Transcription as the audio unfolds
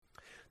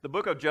The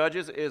book of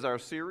Judges is our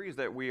series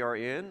that we are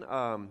in,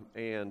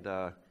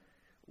 and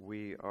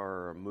we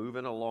are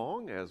moving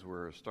along as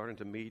we're starting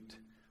to meet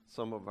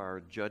some of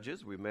our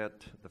judges. We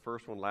met the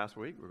first one last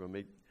week. We're going to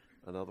meet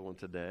another one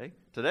today.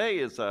 Today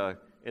is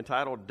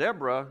entitled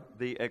Deborah,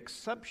 the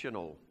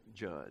Exceptional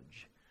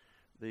Judge.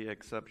 The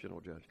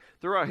Exceptional Judge.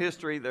 Throughout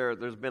history,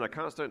 there's been a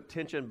constant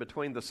tension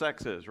between the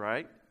sexes,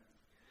 right?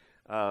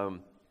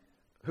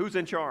 Who's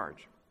in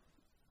charge?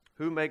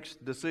 Who makes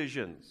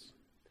decisions?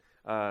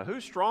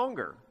 Who's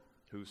stronger?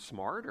 Who's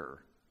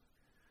smarter?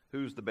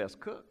 Who's the best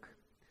cook?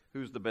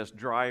 Who's the best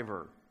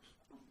driver?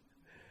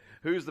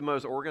 Who's the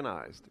most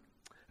organized?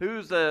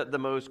 Who's the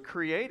most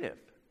creative?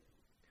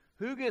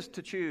 Who gets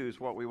to choose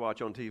what we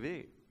watch on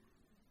TV?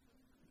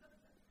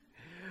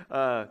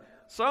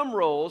 Some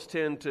roles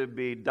tend to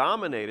be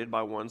dominated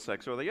by one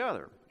sex or the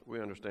other. We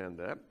understand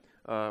that.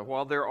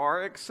 While there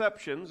are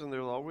exceptions, and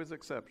there's always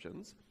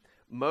exceptions,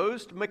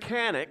 most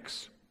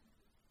mechanics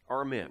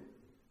are men.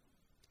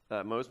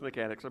 Most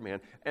mechanics are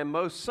men, and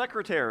most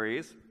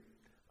secretaries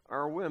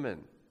are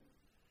women.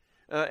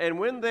 And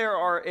when there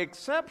are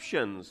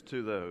exceptions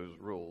to those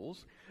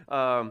rules,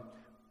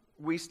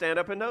 we stand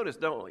up and notice,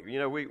 don't we? You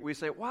know, we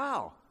say,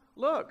 wow,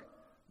 look,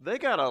 they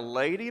got a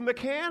lady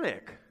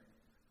mechanic.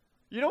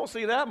 You don't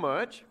see that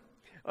much.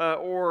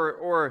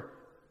 Or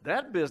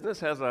that business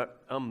has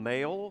a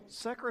male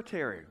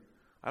secretary.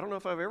 I don't know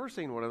if I've ever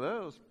seen one of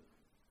those.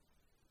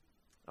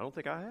 I don't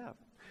think I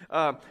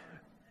have.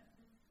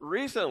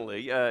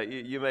 Recently,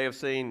 you may have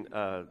seen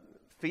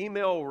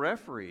female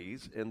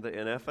referees in the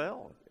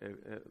NFL.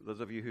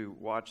 Those of you who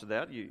watch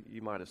that,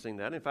 you might have seen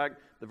that. In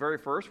fact, the very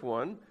first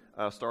one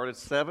started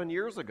 7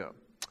 years ago,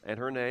 and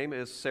her name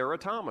is Sarah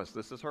Thomas.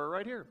 This is her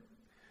right here.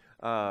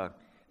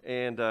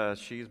 And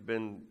she's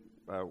been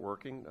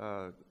working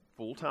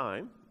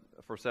full-time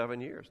for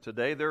 7 years.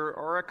 Today, there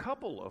are a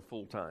couple of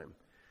full-time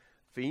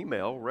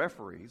female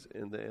referees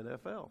in the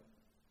NFL.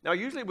 Now,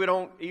 usually we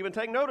don't even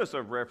take notice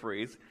of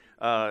referees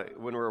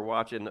when we're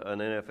watching an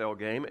NFL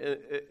game,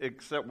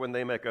 except when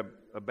they make a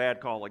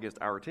bad call against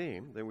our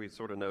team. Then we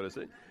sort of notice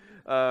it.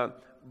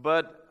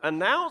 But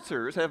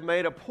announcers have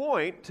made a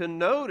point to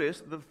notice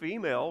the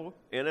female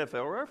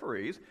NFL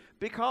referees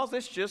because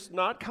it's just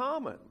not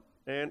common,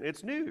 and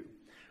it's new.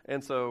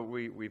 And so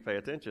we pay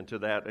attention to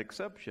that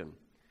exception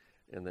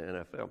in the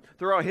NFL.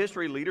 Throughout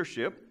history,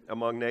 leadership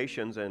among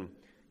nations and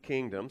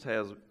kingdoms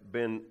has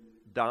been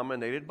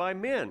dominated by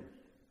men.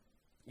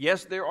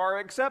 Yes, there are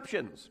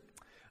exceptions.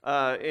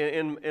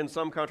 In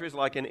some countries,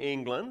 like in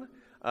England,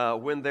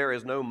 when there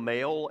is no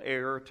male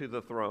heir to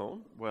the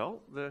throne,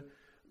 well,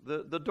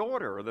 the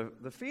daughter, or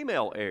the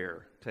female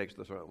heir, takes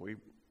the throne.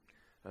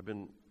 I've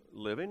been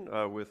living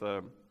with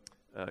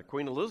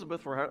Queen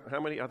Elizabeth for how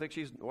many? I think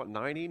she's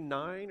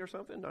 99 or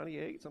something,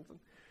 98 something.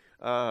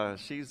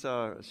 She's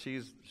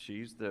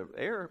the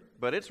heir,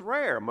 but it's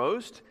rare.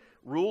 Most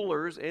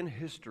rulers in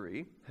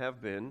history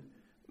have been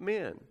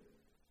men.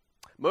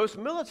 Most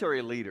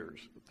military leaders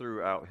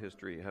throughout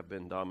history have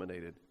been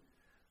dominated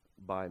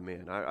by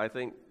men. I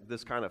think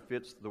this kind of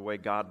fits the way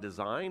God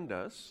designed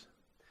us.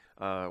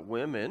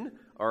 Women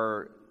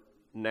are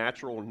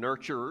natural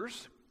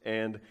nurturers,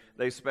 and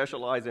they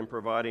specialize in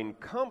providing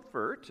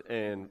comfort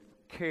and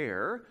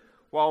care,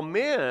 while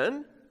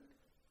men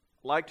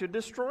like to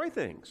destroy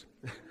things.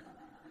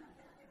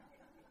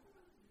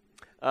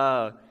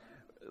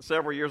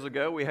 Several years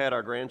ago, we had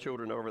our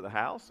grandchildren over the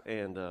house,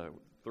 and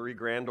 3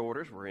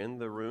 granddaughters were in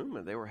the room,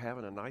 and they were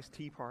having a nice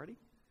tea party.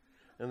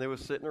 And they were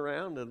sitting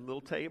around a little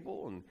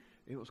table, and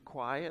it was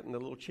quiet, and the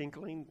little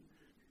chinkling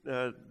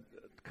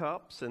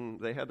cups, and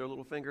they had their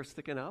little fingers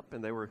sticking up,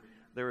 and they were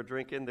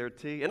drinking their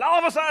tea. And all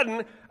of a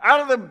sudden, out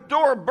of the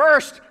door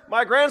burst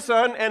my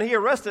grandson, and he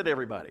arrested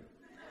everybody.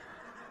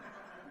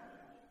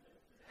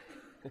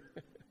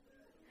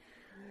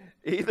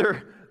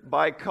 Either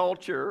by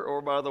culture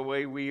or by the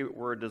way we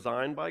were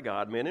designed by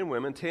God, men and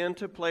women tend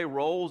to play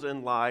roles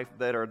in life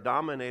that are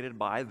dominated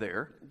by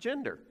their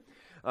gender.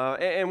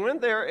 And when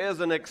there is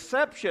an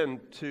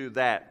exception to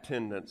that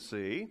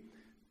tendency,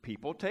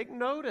 people take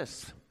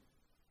notice.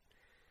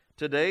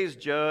 Today's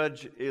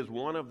judge is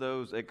one of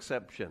those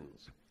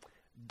exceptions.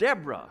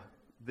 Deborah,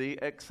 the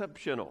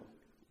exceptional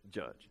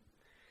judge.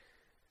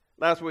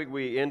 Last week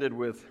we ended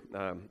with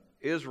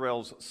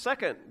Israel's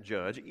second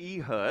judge,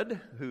 Ehud,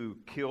 who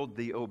killed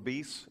the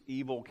obese,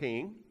 evil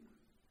king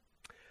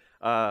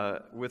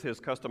with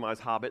his customized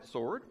hobbit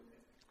sword.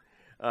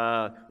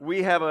 As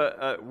we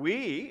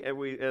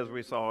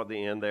saw at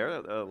the end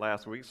there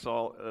last week,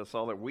 saw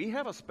that we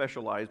have a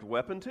specialized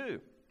weapon too,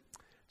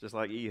 just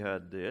like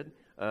Ehud did,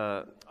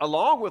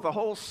 along with a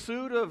whole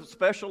suit of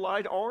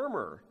specialized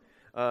armor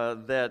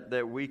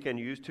that we can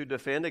use to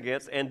defend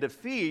against and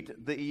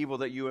defeat the evil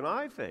that you and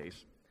I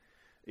face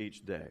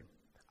each day.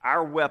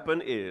 Our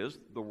weapon is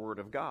the Word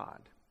of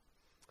God.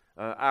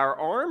 Our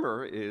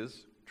armor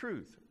is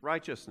truth,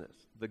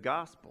 righteousness, the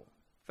gospel,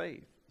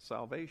 faith,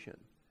 salvation,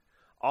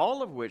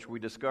 all of which we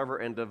discover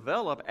and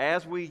develop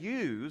as we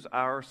use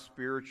our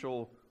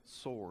spiritual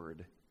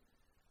sword,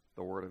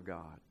 the Word of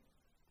God.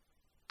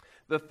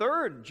 The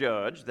third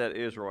judge that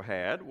Israel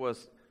had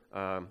was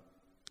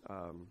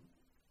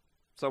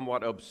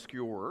somewhat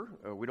obscure.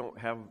 We don't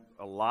have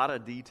a lot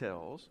of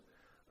details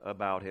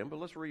about him, but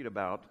let's read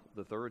about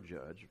the third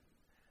judge.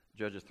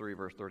 Judges 3,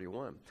 verse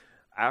 31.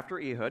 After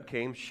Ehud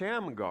came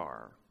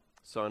Shamgar,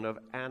 son of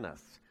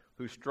Anath,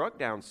 who struck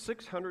down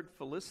 600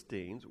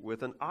 Philistines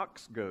with an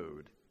ox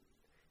goad.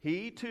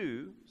 He,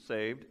 too,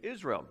 saved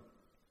Israel.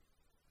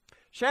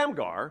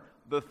 Shamgar,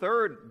 the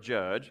third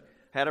judge,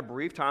 had a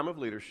brief time of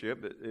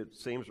leadership, it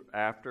seems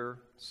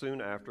soon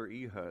after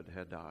Ehud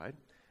had died.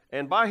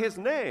 And by his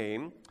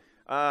name,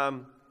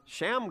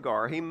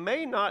 Shamgar, he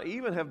may not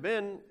even have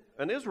been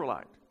an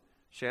Israelite.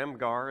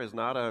 Shamgar is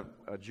not a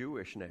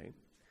Jewish name.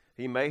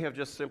 He may have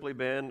just simply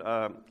been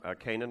a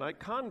Canaanite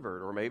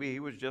convert, or maybe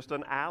he was just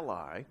an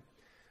ally.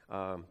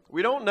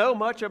 We don't know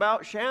much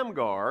about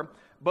Shamgar,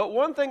 but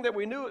one thing that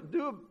we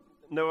do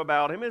know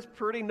about him is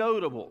pretty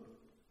notable.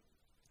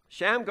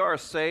 Shamgar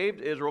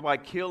saved Israel by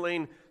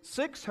killing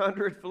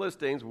 600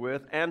 Philistines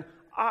with an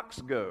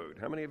ox goad.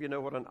 How many of you know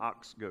what an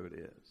ox goad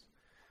is?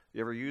 You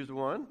ever used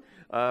one?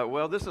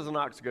 Well, this is an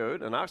ox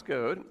goad. An ox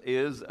goad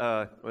is,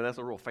 well, that's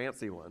a real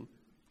fancy one.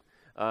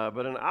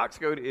 But an ox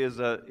goad is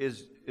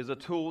a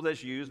tool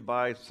that's used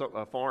by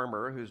a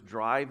farmer who's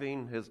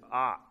driving his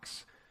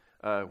ox,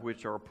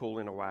 which are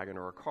pulling a wagon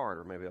or a cart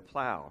or maybe a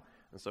plow.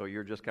 And so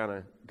you're just kind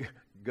of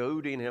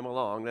goading him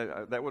along.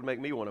 That would make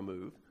me want to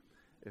move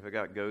if I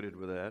got goaded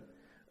with that.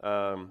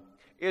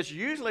 It's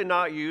usually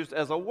not used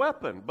as a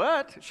weapon,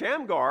 but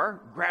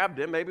Shamgar grabbed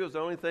him. Maybe it was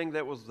the only thing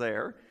that was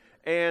there.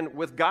 And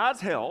with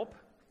God's help,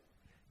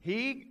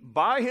 he,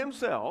 by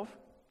himself,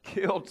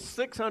 killed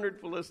 600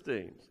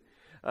 Philistines.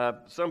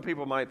 Some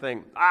people might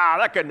think,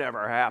 that could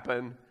never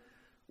happen.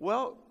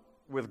 Well,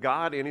 with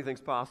God, anything's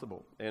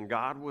possible. And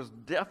God was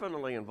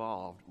definitely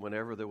involved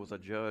whenever there was a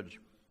judge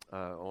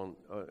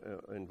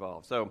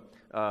involved. So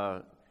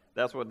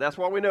that's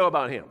what we know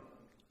about him,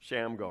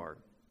 Shamgar.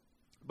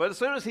 But as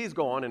soon as he's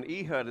gone and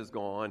Ehud is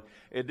gone,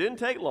 it didn't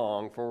take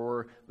long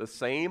for the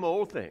same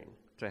old thing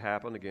to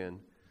happen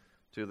again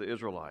to the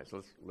Israelites.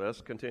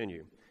 Let's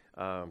continue.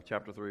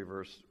 Chapter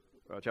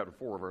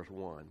 4, verse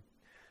 1.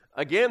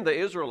 Again, the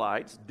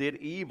Israelites did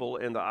evil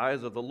in the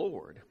eyes of the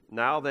Lord,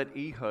 now that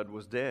Ehud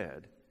was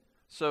dead.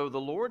 So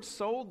the Lord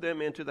sold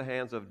them into the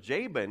hands of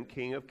Jabin,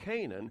 king of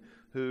Canaan,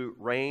 who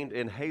reigned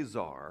in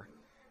Hazor.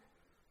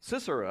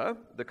 Sisera,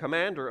 the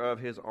commander of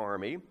his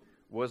army,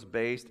 was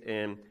based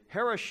in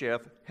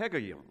Harosheth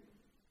Hagoyim,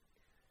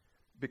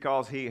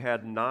 because he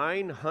had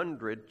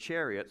 900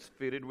 chariots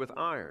fitted with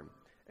iron,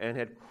 and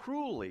had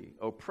cruelly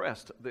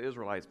oppressed the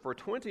Israelites for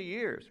 20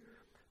 years.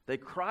 They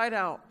cried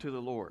out to the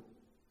Lord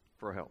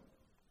for help.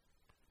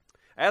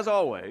 As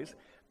always,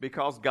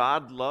 because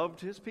God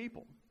loved his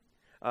people,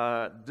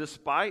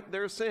 despite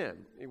their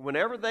sin,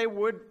 whenever they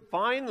would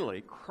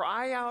finally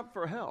cry out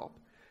for help,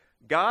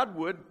 God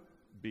would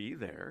be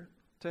there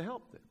to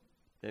help them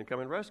and come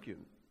and rescue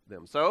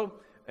them. So,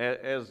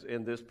 as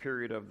in this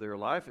period of their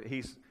life,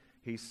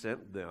 he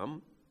sent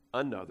them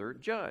another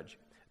judge.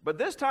 But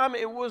this time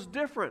it was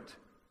different.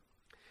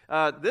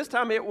 This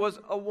time it was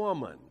a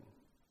woman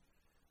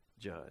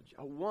judge,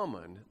 a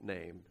woman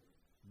named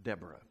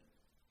Deborah.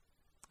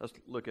 Let's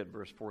look at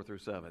verse 4 through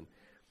 7.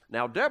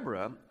 Now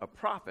Deborah, a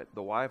prophet,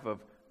 the wife of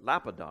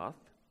Lapidoth,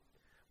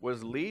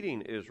 was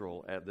leading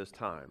Israel at this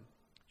time.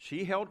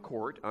 She held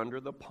court under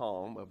the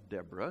palm of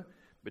Deborah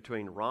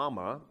between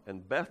Ramah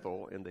and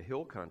Bethel in the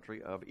hill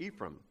country of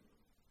Ephraim.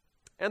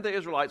 And the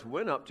Israelites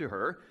went up to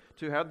her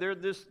to have their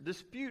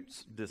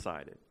disputes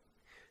decided.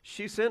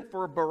 She sent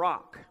for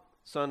Barak,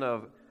 son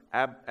of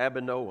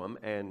Abinoam,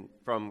 and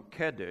from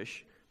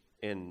Kedesh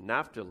in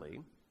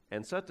Naphtali,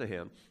 and said to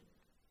him,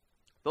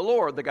 "The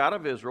Lord, the God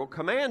of Israel,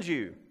 commands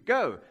you,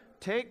 go,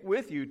 take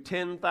with you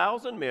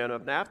 10,000 men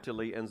of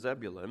Naphtali and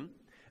Zebulun,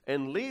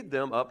 and lead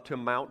them up to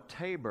Mount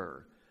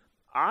Tabor.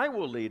 I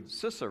will lead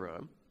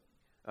Sisera,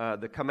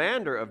 the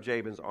commander of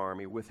Jabin's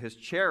army, with his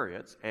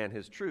chariots and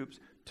his troops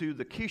to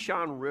the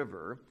Kishon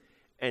River,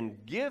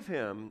 and give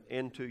him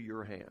into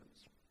your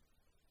hands."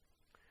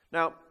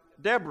 Now,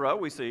 Deborah,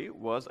 we see,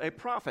 was a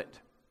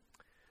prophet.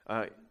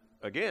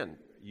 Again,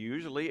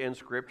 usually in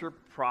Scripture,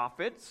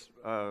 prophets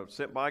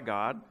sent by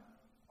God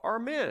are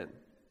men.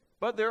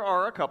 But there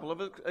are a couple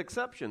of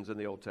exceptions in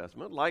the Old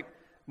Testament, like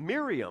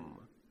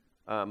Miriam,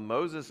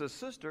 Moses'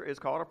 sister, is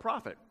called a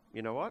prophet.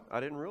 You know what? I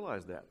didn't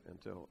realize that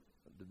until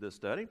I did this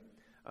study.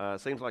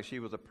 Seems like she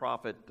was a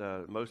prophet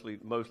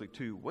mostly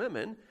to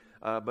women,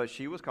 but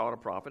she was called a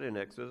prophet in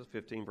Exodus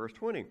 15, verse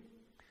 20.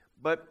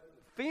 But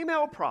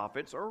female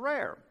prophets are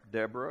rare.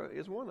 Deborah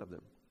is one of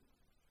them.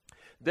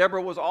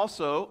 Deborah was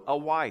also a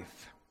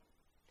wife.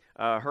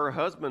 Her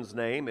husband's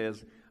name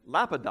is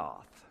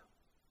Lapidoth.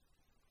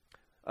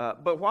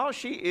 But while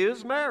she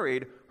is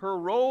married, her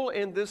role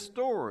in this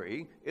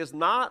story is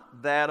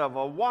not that of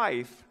a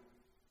wife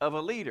of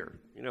a leader.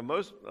 You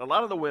know, a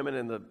lot of the women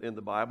in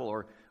the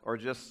Bible are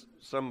just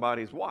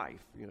somebody's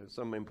wife, you know,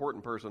 some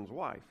important person's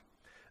wife.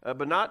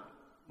 But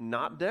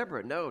not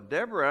Deborah. No,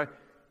 Deborah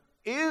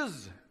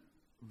is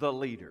the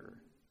leader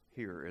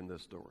here in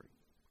this story.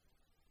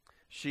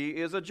 She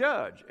is a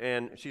judge,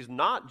 and she's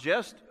not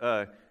just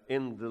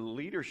in the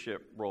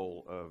leadership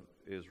role of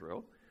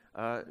Israel.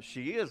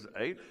 She is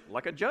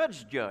like a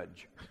judge.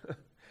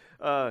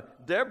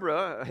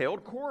 Deborah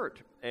held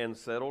court and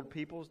settled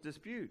people's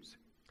disputes.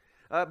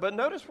 But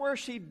notice where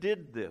she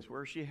did this,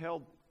 where she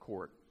held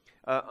court.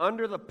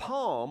 Under the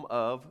palm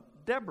of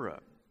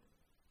Deborah.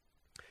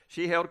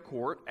 She held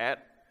court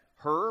at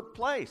her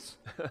place.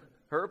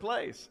 Her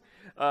place.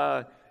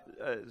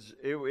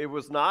 It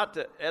was not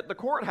at the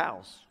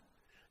courthouse.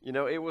 You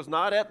know, it was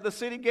not at the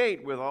city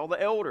gate with all the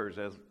elders,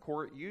 as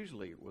court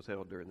usually was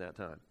held during that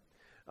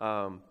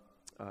time.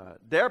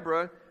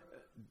 Deborah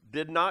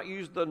did not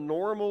use the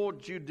normal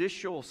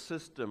judicial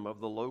system of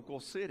the local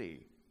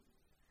city.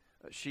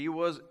 She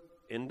was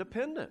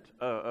independent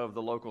of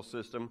the local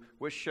system,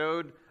 which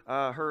showed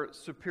her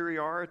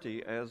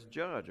superiority as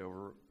judge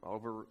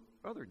over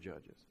other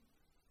judges.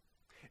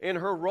 In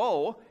her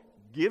role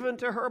given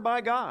to her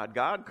by God,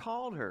 God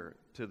called her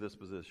to this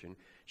position.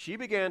 She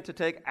began to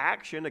take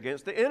action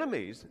against the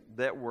enemies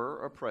that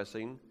were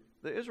oppressing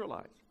the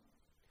Israelites.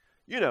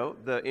 You know,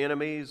 the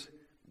enemies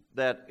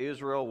that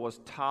Israel was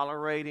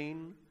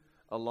tolerating,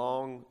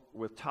 along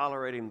with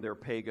tolerating their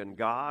pagan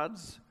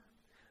gods,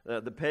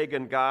 the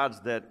pagan gods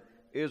that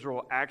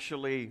Israel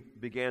actually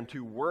began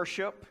to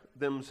worship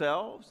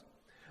themselves.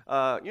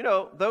 You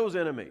know, those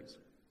enemies.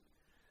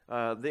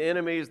 The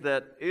enemies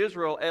that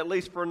Israel, at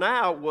least for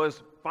now,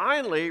 was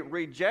finally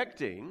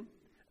rejecting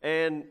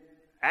and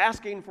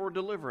asking for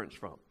deliverance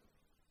from.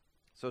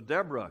 So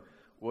Deborah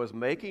was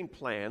making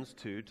plans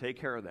to take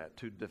care of that,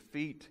 to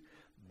defeat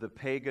the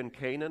pagan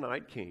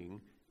Canaanite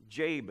king,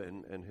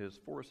 Jabin, and his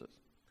forces.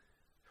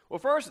 Well,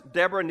 first,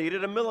 Deborah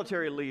needed a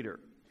military leader,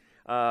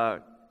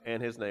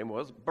 and his name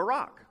was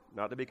Barak,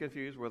 not to be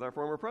confused with our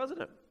former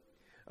president.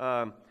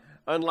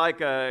 Unlike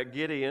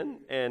Gideon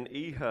and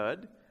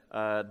Ehud,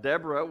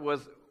 Deborah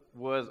was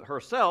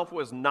herself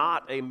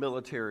not a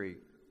military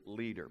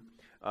leader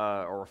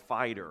or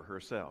fighter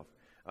herself.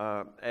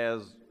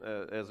 As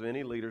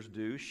many leaders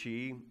do,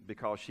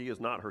 because she is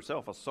not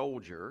herself a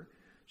soldier,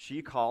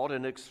 she called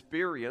an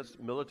experienced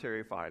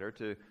military fighter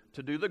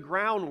to do the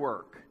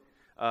groundwork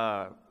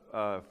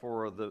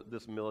for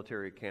this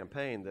military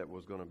campaign that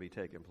was going to be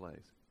taking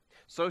place.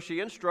 So she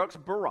instructs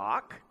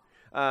Barak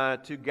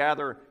to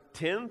gather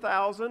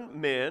 10,000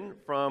 men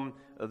from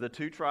the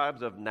two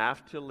tribes of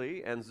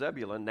Naphtali and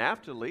Zebulun.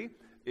 Naphtali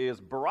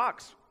is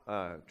Barak's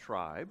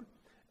tribe,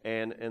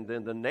 and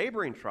then the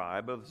neighboring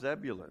tribe of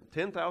Zebulun.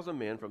 10,000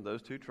 men from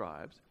those two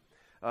tribes.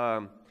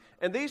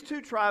 And these two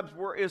tribes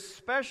were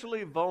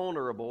especially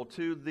vulnerable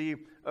to the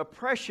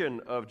oppression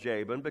of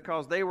Jabin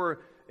because they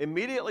were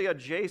immediately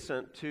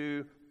adjacent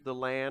to the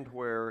land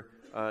where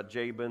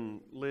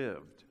Jabin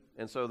lived.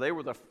 And so they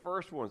were the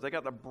first ones. They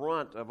got the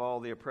brunt of all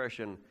the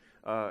oppression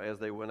as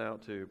they went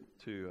out to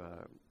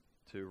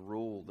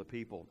rule the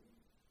people.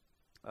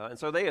 And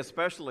so they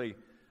especially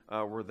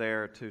were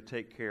there to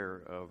take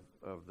care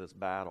of this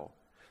battle.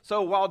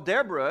 So while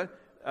Deborah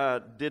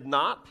did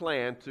not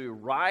plan to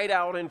ride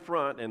out in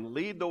front and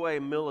lead the way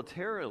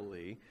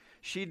militarily,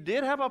 she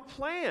did have a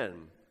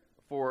plan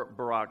for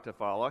Barak to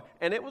follow,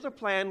 and it was a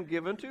plan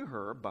given to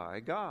her by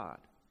God.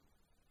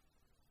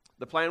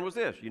 The plan was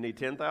this: you need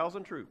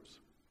 10,000 troops,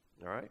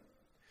 all right?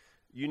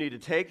 You need to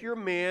take your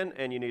men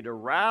and you need to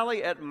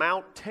rally at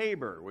Mount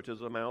Tabor, which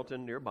is a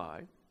mountain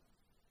nearby.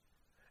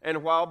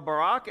 And while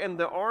Barak and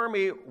the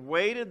army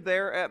waited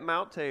there at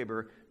Mount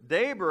Tabor,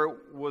 Deborah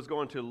was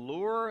going to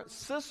lure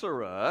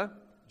Sisera,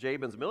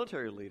 Jabin's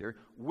military leader,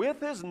 with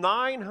his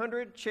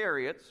 900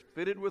 chariots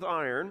fitted with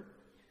iron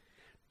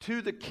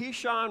to the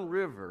Kishon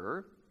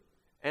River,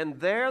 and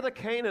there the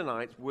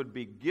Canaanites would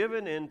be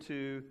given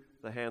into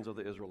the hands of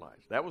the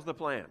Israelites. That was the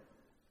plan.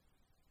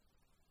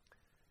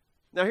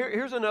 Now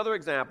here's another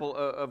example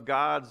of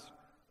God's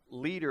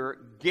leader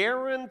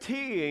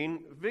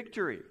guaranteeing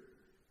victory.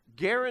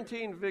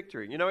 Guaranteeing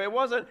victory. You know, it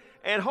wasn't,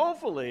 and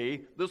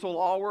hopefully this will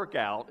all work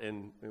out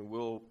and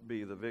we'll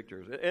be the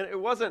victors. And it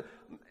wasn't,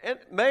 and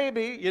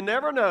maybe, you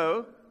never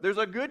know, there's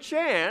a good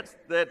chance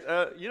that,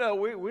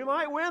 we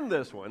might win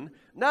this one.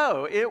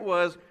 No, it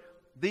was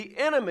the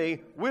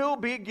enemy will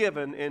be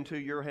given into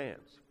your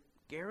hands.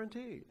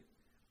 Guaranteed.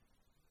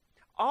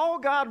 All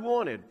God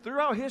wanted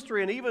throughout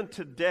history and even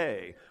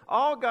today,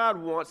 all God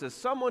wants is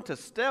someone to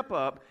step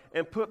up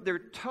and put their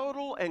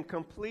total and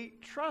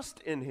complete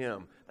trust in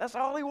Him. That's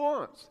all He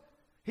wants.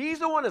 He's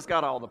the one that's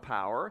got all the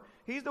power.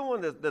 He's the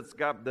one that's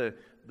got the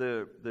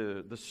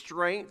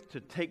strength to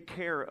take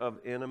care of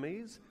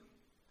enemies.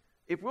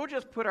 If we'll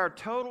just put our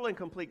total and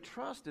complete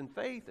trust and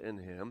faith in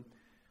Him,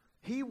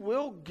 He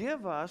will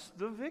give us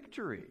the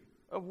victory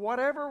of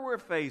whatever we're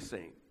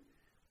facing.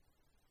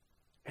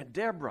 And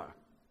Deborah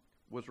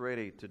was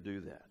ready to do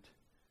that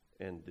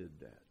and did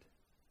that.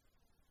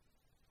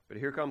 But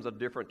here comes a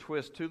different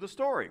twist to the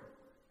story.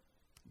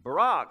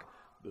 Barak,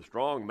 the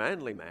strong,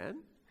 manly man,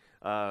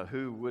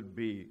 who would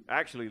be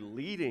actually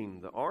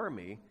leading the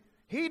army,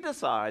 he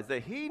decides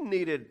that he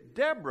needed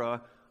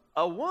Deborah,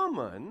 a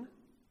woman,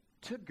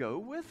 to go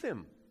with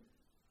him.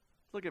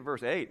 Look at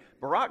verse 8.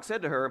 Barak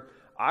said to her,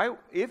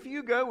 If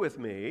you go with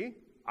me,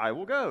 I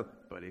will go.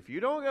 But if you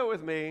don't go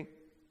with me,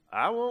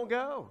 I won't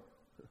go.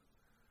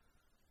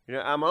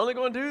 I'm only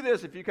going to do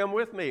this if you come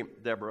with me,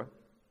 Deborah.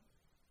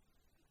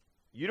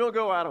 You don't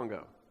go, I don't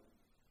go.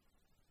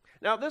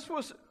 Now, this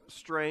was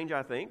strange,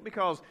 I think,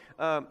 because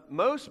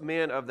most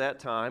men of that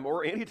time,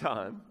 or any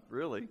time,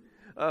 really,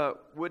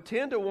 would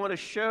tend to want to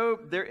show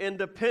their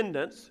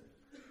independence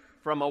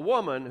from a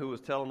woman who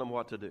was telling them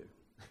what to do.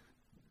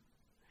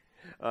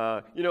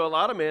 A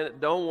lot of men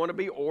don't want to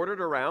be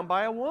ordered around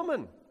by a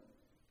woman.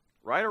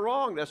 Right or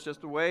wrong, that's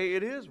just the way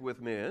it is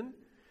with men,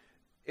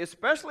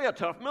 especially a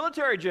tough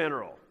military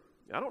general.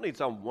 I don't need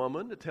some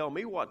woman to tell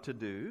me what to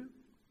do.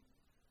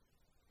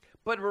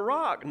 But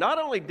Barak not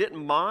only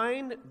didn't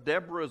mind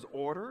Deborah's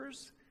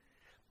orders,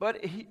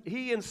 but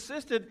he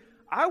insisted,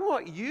 I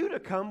want you to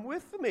come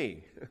with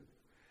me,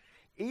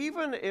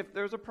 even if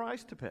there's a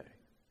price to pay.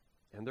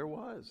 And there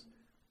was.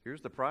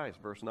 Here's the price,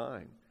 verse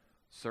 9.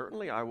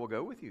 Certainly I will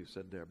go with you,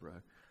 said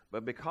Deborah,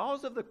 but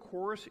because of the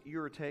course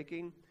you're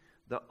taking,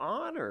 the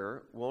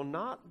honor will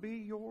not be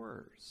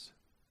yours.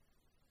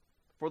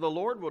 For the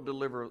Lord will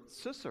deliver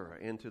Sisera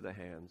into the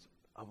hands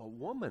of a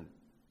woman.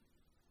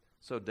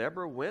 So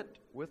Deborah went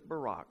with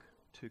Barak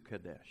to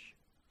Kadesh.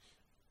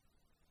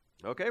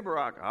 Okay,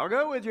 Barak, I'll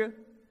go with you.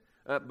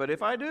 But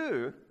if I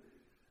do,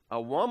 a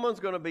woman's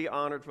going to be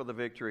honored for the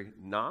victory,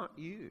 not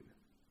you.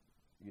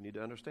 You need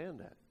to understand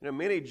that.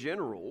 Many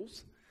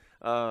generals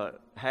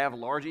have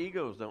large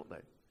egos, don't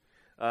they?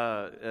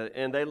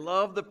 And they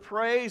love the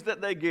praise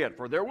that they get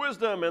for their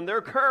wisdom and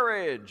their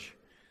courage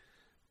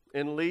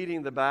in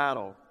leading the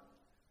battle.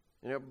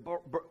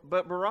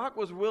 But Barak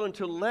was willing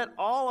to let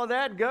all of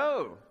that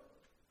go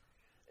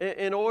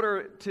in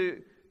order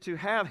to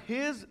have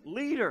his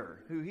leader,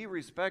 who he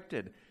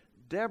respected,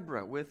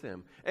 Deborah, with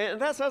him. And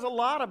that says a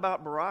lot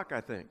about Barak, I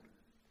think.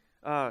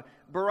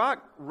 Barak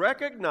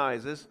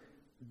recognizes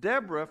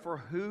Deborah for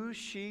who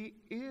she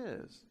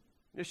is.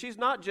 She's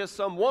not just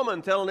some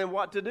woman telling him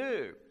what to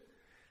do.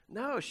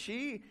 No,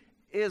 she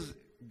is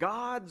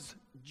God's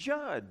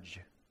judge.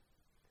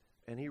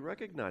 And he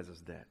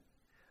recognizes that.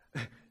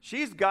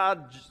 She's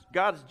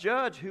God's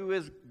judge who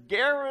is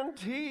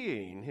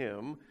guaranteeing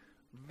him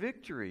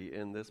victory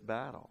in this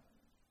battle.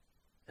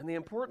 And the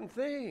important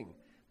thing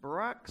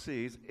Barak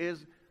sees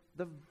is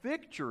the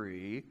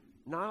victory,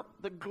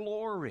 not the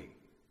glory.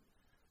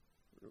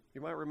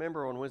 You might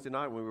remember on Wednesday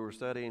night when we were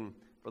studying,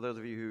 for those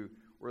of you who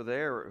were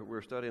there, we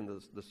were studying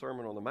the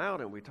Sermon on the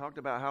Mount, and we talked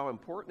about how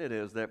important it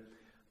is that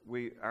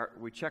we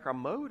check our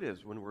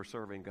motives when we're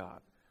serving God.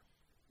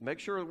 Make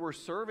sure we're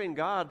serving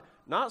God,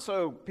 not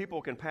so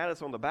people can pat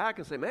us on the back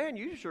and say, man,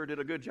 you sure did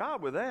a good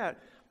job with that,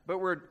 but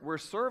we're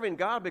serving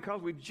God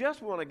because we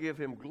just want to give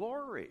him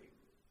glory,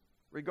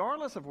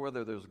 regardless of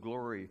whether there's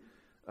glory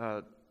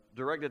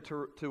directed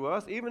to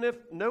us, even if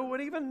no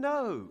one even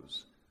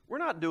knows. We're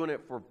not doing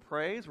it for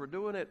praise, we're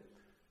doing it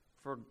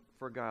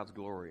for God's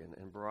glory,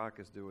 and Barak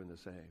is doing the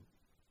same.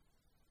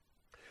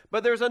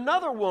 But there's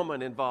another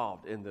woman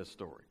involved in this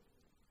story.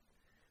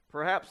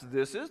 Perhaps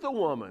this is the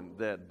woman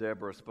that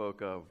Deborah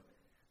spoke of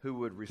who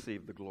would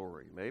receive the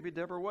glory. Maybe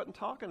Deborah wasn't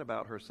talking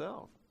about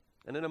herself.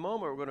 And in a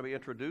moment, we're going to be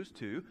introduced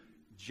to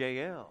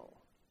Jael.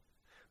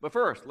 But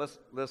first,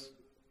 let's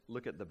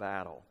look at the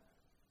battle.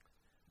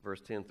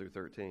 Verse 10 through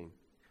 13.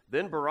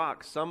 Then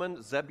Barak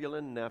summoned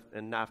Zebulun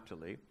and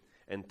Naphtali,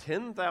 and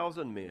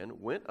 10,000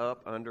 men went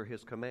up under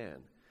his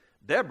command.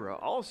 Deborah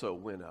also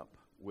went up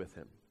with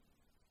him.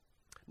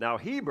 Now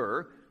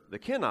Heber, the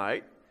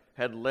Kenite,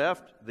 had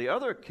left the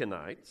other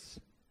Kenites,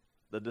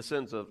 the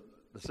descendants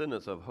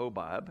of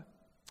Hobab,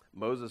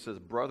 Moses'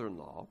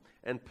 brother-in-law,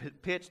 and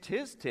pitched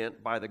his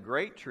tent by the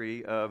great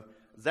tree of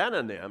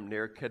Zananim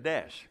near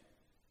Kadesh.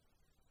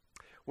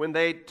 When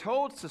they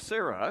told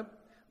Sisera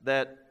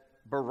that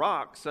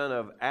Barak, son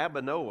of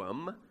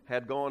Abinoam,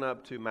 had gone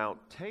up to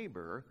Mount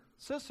Tabor,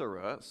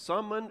 Sisera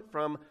summoned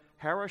from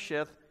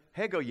Harosheth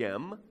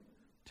Hagoyim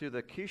to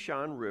the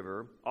Kishon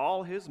River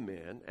all his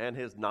men and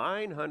his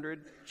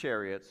 900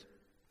 chariots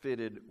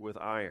fitted with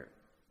iron.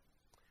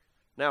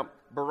 Now,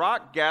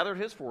 Barak gathered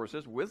his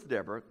forces with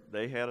Deborah.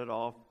 They headed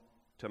off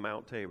to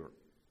Mount Tabor.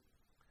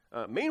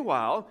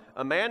 Meanwhile,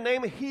 a man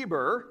named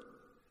Heber,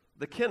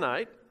 the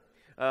Kenite,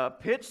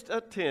 pitched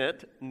a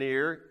tent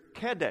near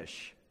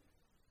Kadesh,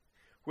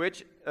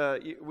 which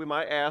we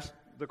might ask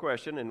the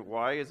question, and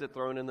why is it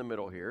thrown in the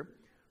middle here?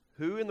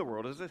 Who in the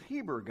world is this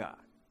Heber guy?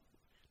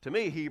 To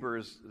me, Heber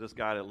is this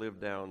guy that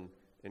lived down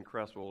in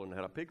Cresswell and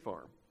had a pig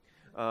farm.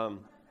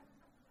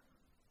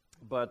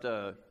 But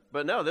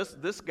no,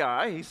 this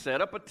guy, he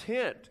set up a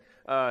tent.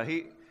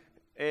 Why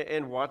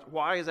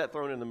is that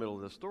thrown in the middle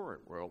of this story?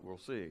 Well, we'll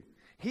see.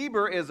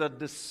 Heber is a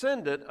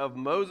descendant of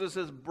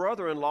Moses'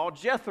 brother-in-law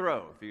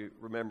Jethro, if you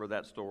remember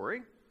that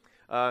story,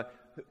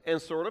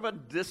 and sort of a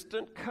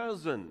distant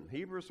cousin.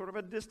 Heber is sort of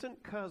a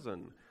distant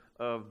cousin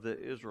of the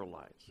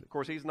Israelites. Of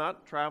course, he's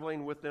not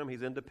traveling with them.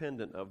 He's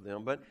independent of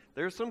them, but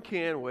there's some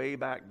kin way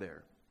back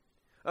there.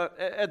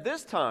 At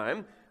this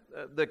time,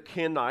 the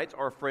Kenites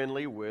are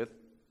friendly with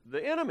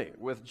the enemy,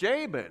 with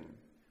Jabin,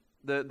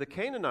 the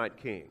Canaanite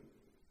king.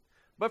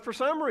 But for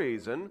some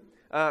reason,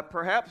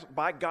 perhaps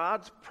by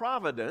God's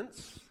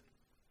providence,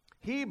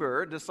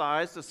 Heber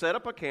decides to set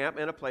up a camp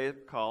in a place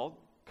called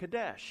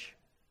Kadesh.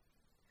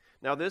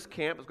 Now, this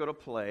camp is going to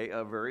play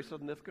a very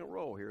significant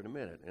role here in a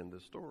minute in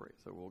this story,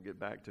 so we'll get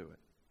back to it.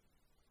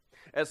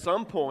 At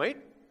some point,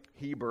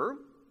 Heber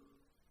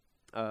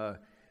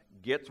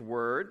gets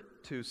word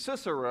to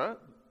Sisera,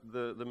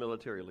 the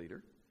military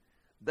leader,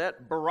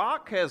 that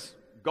Barak has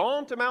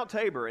gone to Mount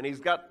Tabor, and he's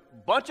got a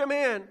bunch of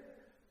men.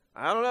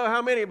 I don't know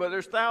how many, but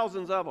there's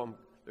thousands of them.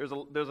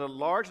 There's a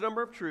large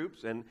number of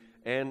troops,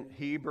 and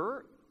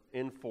Heber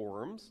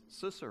informs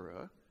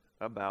Sisera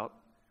about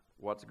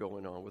what's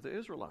going on with the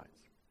Israelites.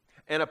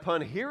 And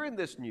upon hearing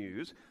this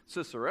news,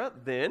 Sisera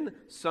then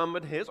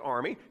summoned his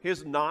army,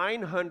 his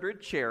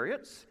 900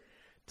 chariots,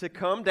 to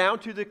come down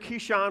to the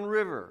Kishon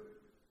River,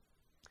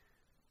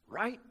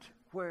 right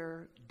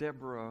where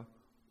Deborah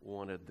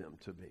wanted them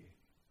to be.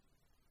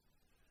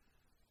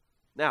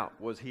 Now,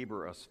 was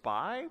Heber a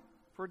spy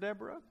for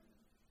Deborah,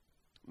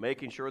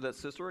 making sure that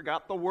Sisera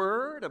got the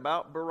word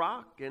about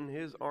Barak and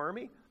his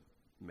army?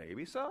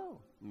 Maybe so.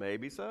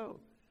 Maybe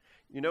so.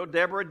 You know,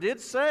 Deborah did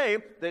say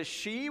that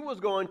she was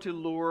going to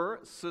lure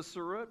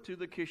Sisera to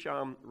the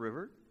Kishon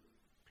River.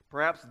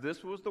 Perhaps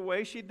this was the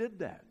way she did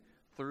that,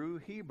 through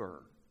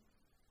Heber.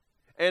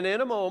 And in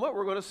a moment,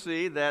 we're going to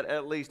see that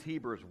at least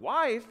Heber's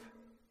wife,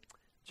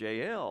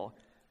 Jael,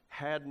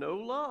 had no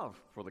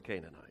love for the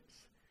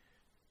Canaanites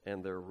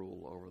and their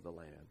rule over the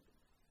land.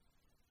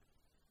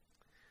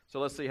 So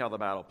let's see how the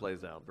battle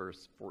plays out,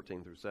 verse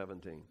 14 through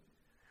 17.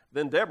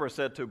 Then Deborah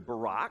said to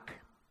Barak,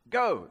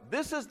 "Go,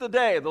 this is the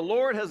day the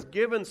Lord has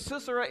given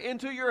Sisera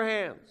into your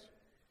hands.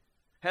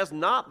 Has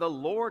not the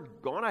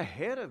Lord gone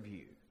ahead of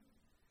you?"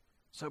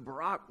 So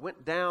Barak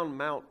went down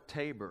Mount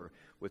Tabor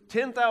with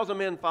 10,000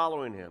 men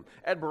following him.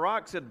 At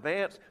Barak's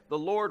advance, the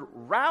Lord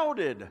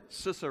routed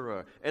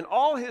Sisera and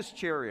all his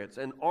chariots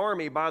and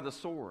army by the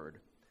sword.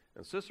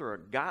 And Sisera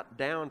got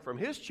down from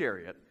his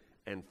chariot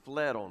and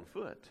fled on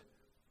foot.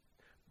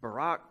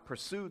 Barak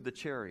pursued the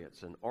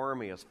chariots and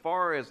army as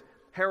far as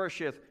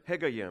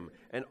Harosheth-Hagoyim,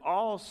 and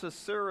all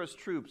Sisera's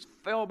troops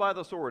fell by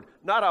the sword.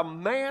 Not a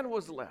man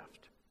was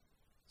left.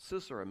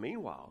 Sisera,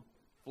 meanwhile,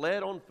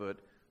 fled on foot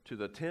to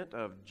the tent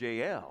of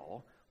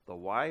Jael, the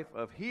wife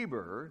of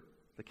Heber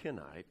the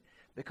Kenite,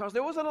 because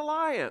there was an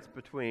alliance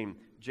between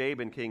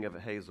Jabin, king of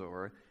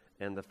Hazor,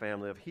 and the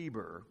family of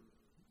Heber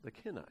the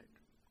Kenite.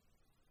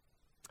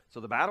 So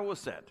the battle was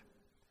set.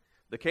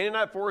 The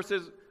Canaanite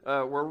forces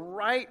were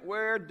right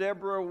where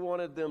Deborah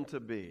wanted them to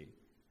be.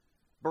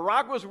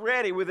 Barak was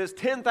ready with his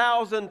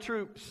 10,000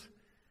 troops.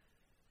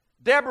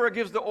 Deborah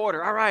gives the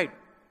order, "All right,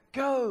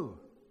 go,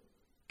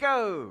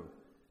 go.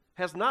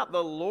 Has not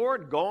the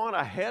Lord gone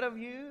ahead of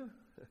you?"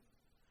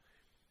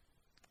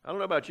 I don't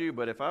know about you,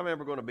 but if I'm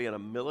ever going to be in a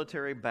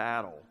military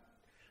battle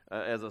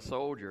as a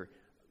soldier,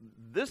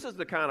 this is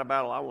the kind of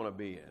battle I want to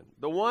be in.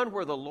 The one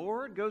where the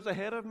Lord goes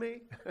ahead of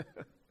me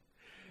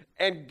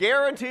and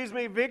guarantees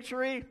me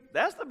victory.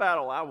 That's the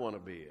battle I want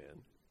to be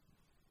in.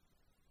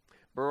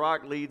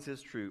 Barak leads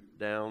his troops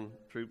down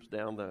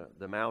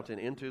the mountain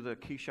into the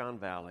Kishon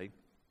Valley.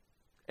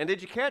 And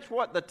did you catch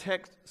what the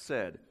text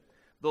said?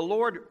 The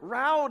Lord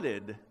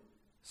routed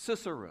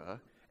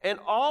Sisera and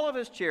all of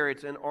his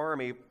chariots and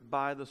army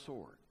by the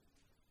sword.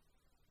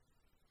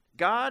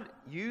 God,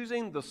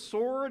 using the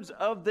swords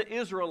of the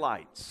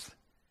Israelites,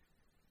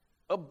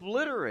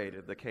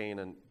 obliterated the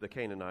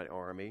Canaanite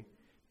army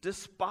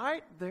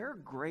despite their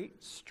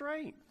great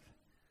strength.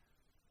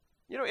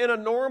 You know, in a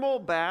normal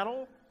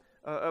battle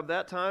of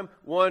that time,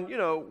 one,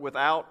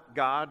 without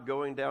God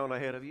going down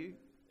ahead of you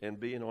and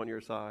being on your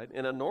side,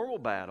 in a normal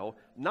battle,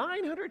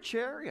 900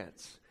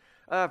 chariots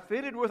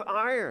fitted with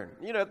iron.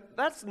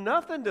 That's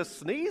nothing to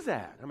sneeze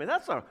at. I mean,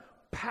 that's a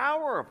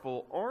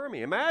powerful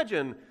army.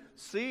 Imagine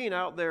seeing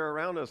out there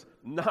around us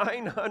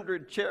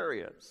 900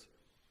 chariots.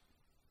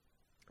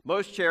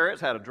 Most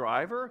chariots had a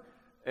driver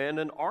and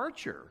an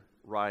archer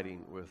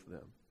riding with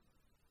them.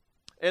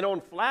 And on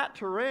flat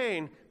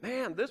terrain,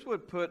 man, this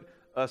would put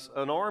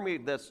an army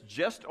that's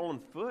just on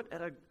foot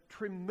at a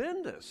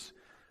tremendous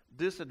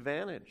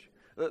disadvantage.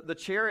 The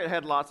chariot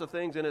had lots of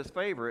things in its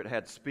favor. It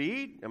had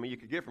speed. I mean, you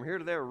could get from here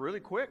to there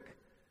really quick.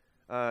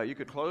 You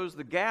could close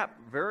the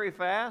gap very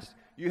fast.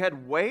 You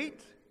had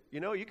weight.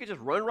 You could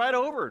just run right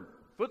over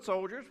foot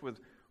soldiers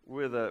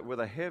with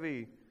a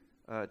heavy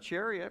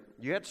chariot.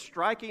 You had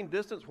striking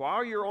distance.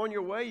 While you're on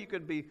your way, you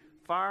could be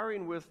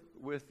firing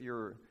with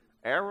your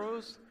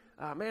arrows.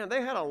 Man,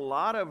 they had a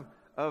lot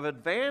of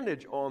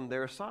advantage on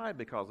their side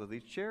because of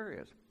these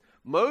chariots.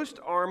 Most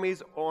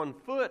armies on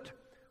foot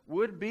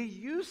would be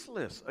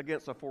useless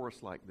against a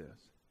force like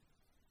this.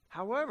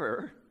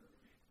 However,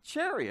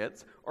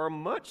 chariots are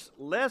much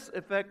less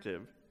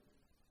effective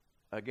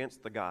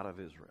against the God of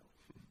Israel.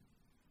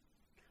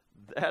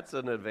 That's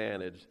an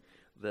advantage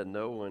that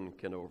no one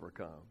can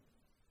overcome.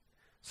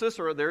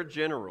 Sisera, their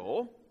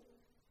general,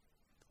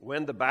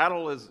 when the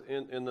battle is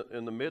in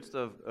the midst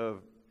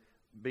of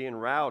being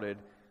routed,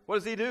 what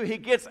does he do? He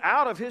gets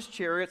out of his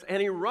chariots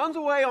and he runs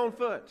away on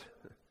foot.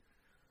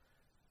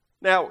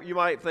 Now, you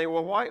might think,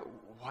 well, why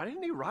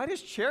didn't he ride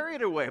his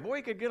chariot away? Boy,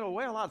 he could get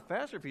away a lot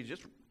faster if he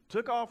just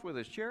took off with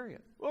his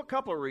chariot. Well, a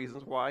couple of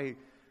reasons why he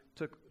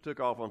took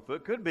off on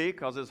foot. Could be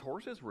because his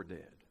horses were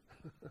dead.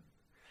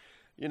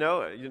 You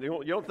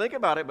don't think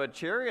about it, but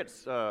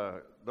chariots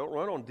don't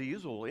run on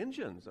diesel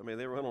engines. I mean,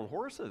 they run on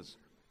horses.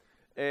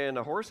 And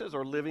the horses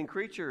are living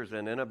creatures.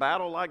 And in a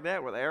battle like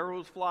that with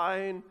arrows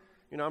flying,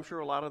 I'm sure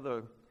a lot of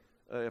the,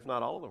 if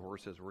not all of the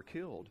horses were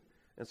killed.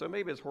 And so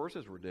maybe his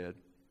horses were dead.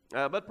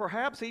 But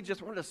perhaps he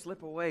just wanted to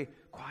slip away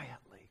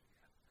quietly.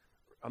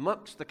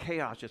 Amongst the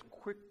chaos, just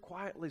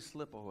quietly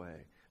slip away.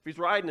 If he's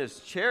riding his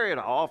chariot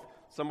off,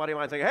 somebody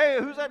might think, hey,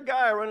 who's that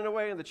guy running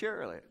away in the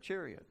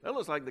chariot? That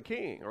looks like the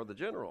king or the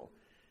general.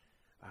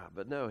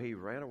 But no, he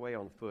ran away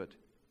on foot.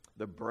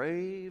 The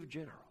brave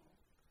general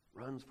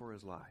runs for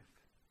his life.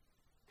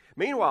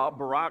 Meanwhile,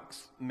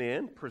 Barak's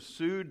men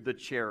pursued the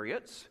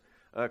chariots,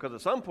 because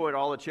at some point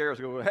all the chariots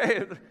go,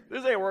 hey,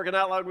 this ain't working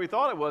out like we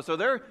thought it was. So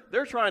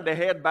they're trying to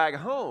head back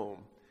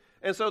home.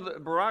 And so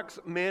Barak's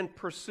men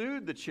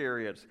pursued the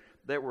chariots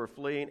that were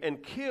fleeing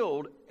and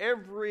killed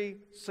every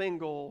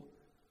single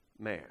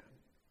man.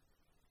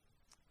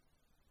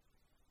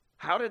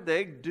 How did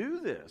they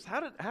do this?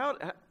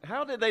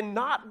 How did they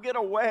not get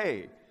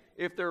away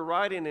if they're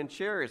riding in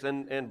chariots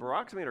and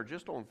Barak's men are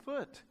just on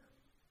foot?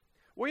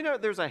 Well,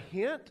 there's a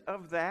hint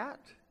of that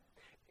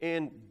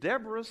in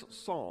Deborah's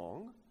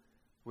song,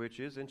 which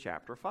is in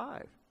chapter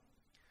 5.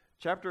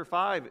 Chapter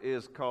 5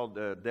 is called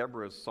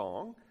Deborah's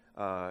Song,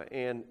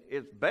 and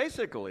it's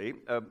basically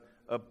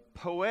a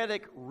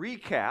poetic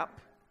recap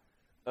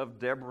of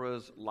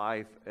Deborah's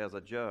life as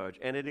a judge,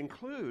 and it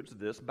includes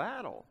this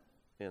battle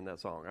in that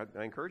song.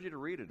 I encourage you to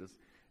read it.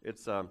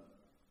 It's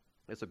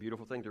a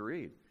beautiful thing to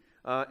read.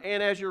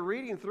 And as you're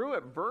reading through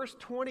it, verse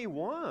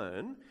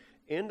 21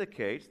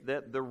 indicates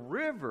that the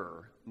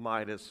river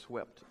might have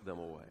swept them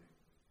away.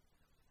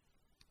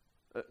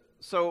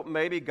 So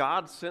maybe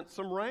God sent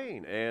some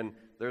rain, and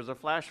there's a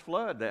flash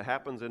flood that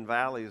happens in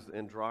valleys,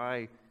 in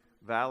dry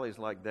valleys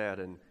like that.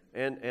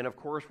 And of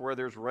course, where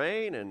there's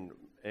rain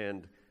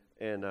and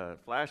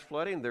flash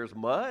flooding, there's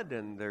mud,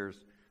 and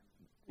there's,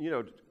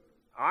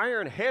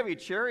 iron heavy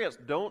chariots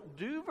don't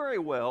do very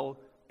well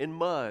in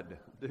mud,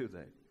 do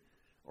they?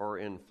 Or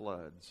in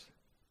floods.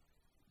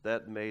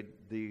 That made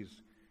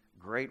these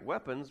great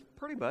weapons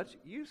pretty much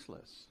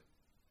useless.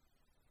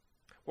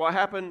 What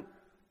happened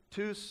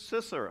to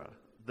Sisera,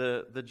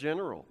 the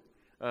general,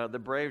 the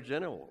brave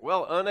general?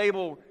 Well,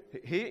 unable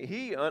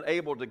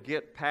to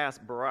get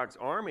past Barak's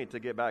army to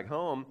get back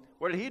home,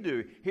 what did he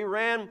do? He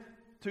ran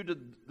to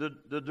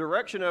the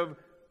direction of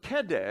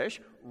Kadesh,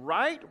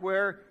 right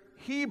where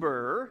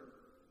Heber,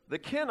 the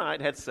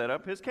Kenite, had set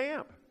up his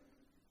camp,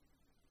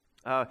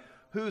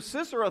 who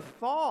Sisera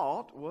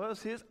thought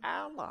was his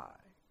ally.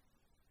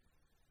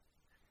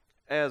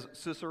 As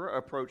Sisera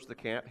approached the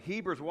camp,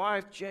 Heber's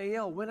wife,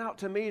 Jael, went out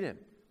to meet him.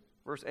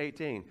 Verse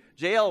 18,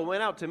 Jael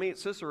went out to meet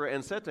Sisera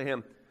and said to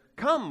him,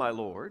 "Come, my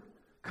lord,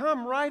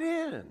 come right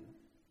in.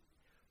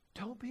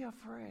 Don't be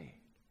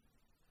afraid."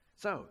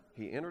 So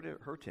he entered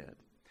her tent,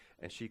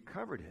 and she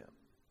covered him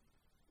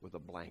with a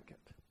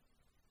blanket.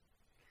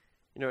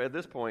 At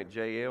this point,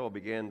 Jael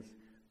begins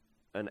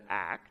an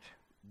act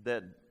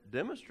that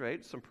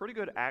demonstrates some pretty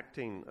good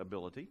acting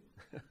ability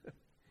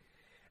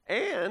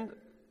and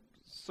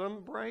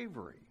some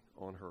bravery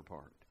on her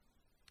part.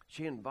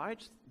 She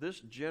invites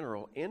this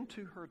general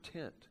into her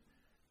tent.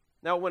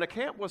 Now, when a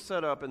camp was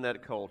set up in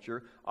that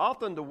culture,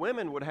 often the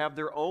women would have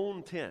their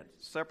own tent,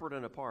 separate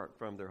and apart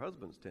from their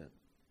husband's tent.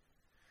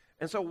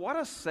 And so what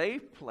a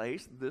safe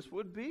place this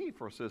would be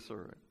for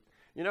Sisera.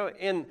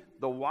 In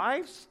the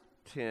wife's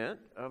tent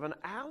of an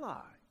ally.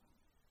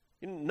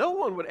 No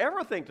one would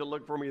ever think to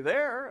look for me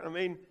there. I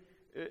mean,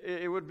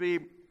 it would be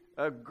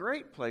a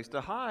great place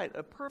to hide,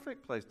 a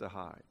perfect place to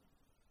hide.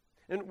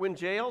 And when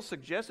Jael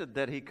suggested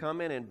that he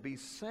come in and be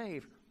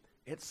safe,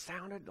 it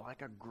sounded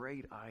like a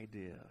great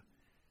idea.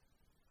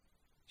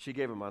 She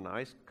gave him a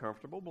nice,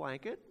 comfortable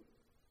blanket,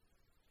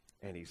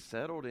 and he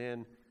settled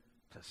in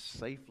to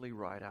safely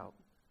ride out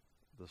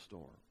the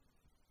storm.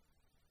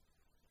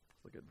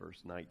 Look at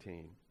verse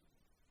 19.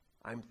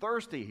 "I'm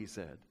thirsty," he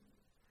said.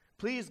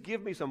 "Please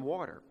give me some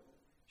water."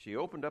 She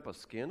opened up a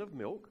skin of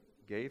milk,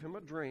 gave him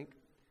a drink,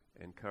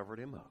 and covered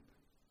him up.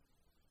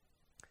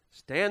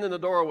 "Stand in the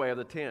doorway of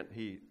the tent,"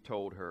 he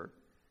told her.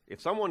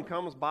 "If someone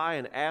comes by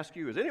and asks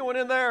you, 'Is anyone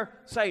in there?'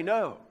 say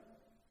no."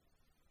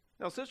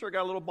 Now, Sisera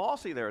got a little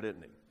bossy there,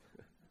 didn't he?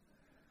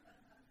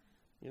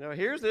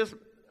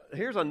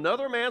 Here's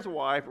another man's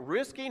wife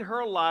risking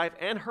her life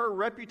and her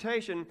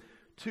reputation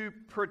to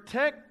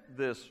protect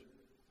this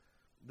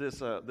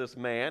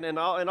man, and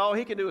all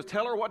he can do is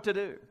tell her what to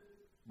do,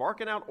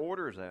 barking out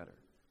orders at her,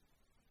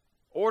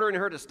 ordering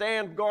her to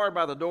stand guard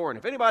by the door. And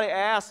if anybody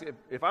asks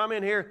if I'm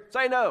in here,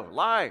 say no,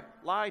 lie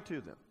to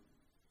them.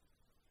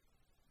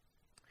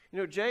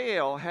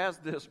 Jael has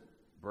this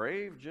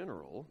brave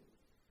general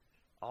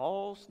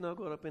all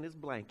snuggled up in his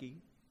blankie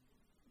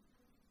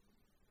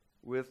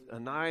with a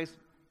nice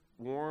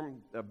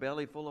a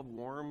belly full of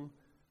warm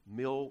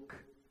milk,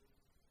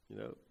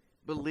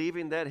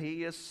 believing that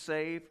he is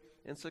safe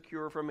and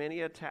secure from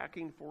any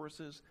attacking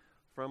forces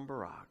from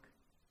Barak.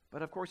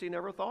 But of course, he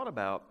never thought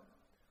about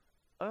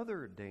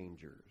other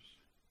dangers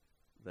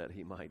that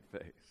he might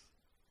face.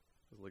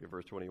 Let's look at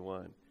verse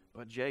 21.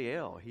 But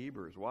Jael,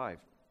 Heber's wife,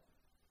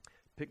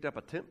 picked up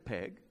a tent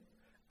peg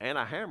and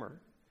a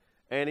hammer,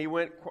 and he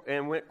went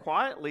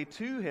quietly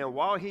to him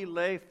while he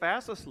lay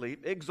fast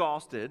asleep,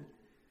 exhausted.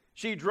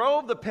 She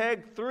drove the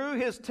peg through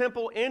his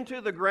temple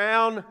into the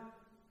ground,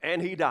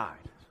 and he died.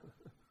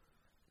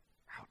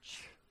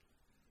 Ouch.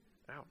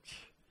 Ouch.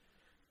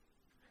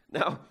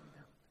 Now,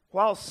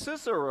 while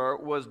Sisera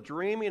was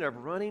dreaming of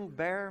running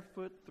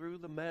barefoot through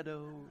the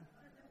meadow,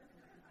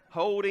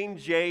 holding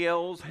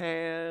Jael's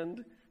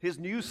hand, his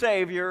new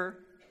savior,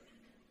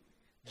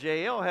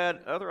 Jael had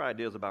other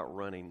ideas about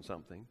running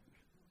something.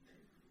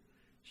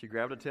 She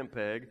grabbed a tent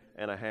peg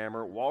and a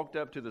hammer, walked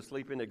up to the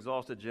sleeping,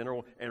 exhausted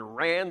general, and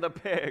ran the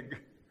peg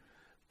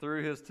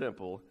through his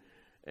temple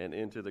and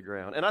into the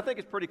ground. And I think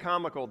it's pretty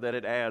comical that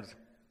it adds,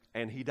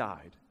 and he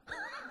died.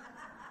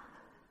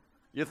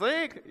 You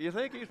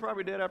think he's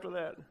probably dead after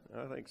that?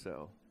 I think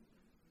so.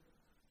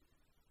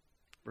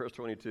 Verse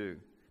 22.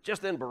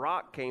 Just then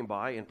Barak came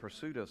by in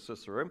pursuit of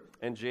Sisera,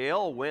 and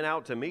Jael went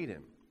out to meet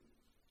him.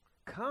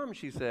 Come,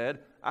 she said,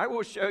 I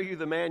will show you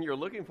the man you're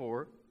looking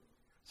for.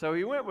 So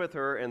he went with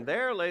her, and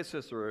there lay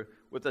Sisera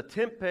with a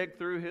tent peg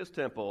through his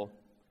temple,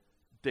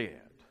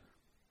 dead.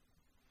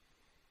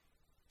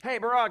 Hey,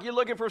 Barak, you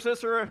looking for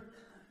Sisera?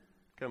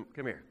 Come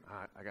here.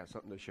 I got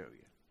something to show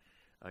you.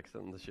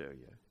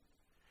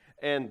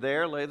 And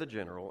there lay the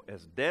general,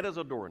 as dead as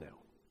a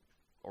doornail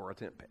or a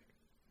tent peg.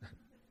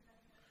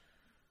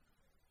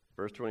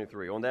 Verse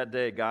 23, on that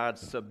day God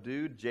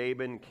subdued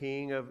Jabin,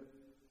 king of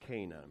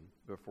Canaan,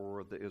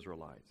 before the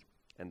Israelites.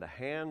 And the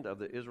hand of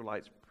the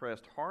Israelites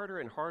pressed harder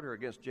and harder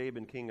against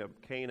Jabin, king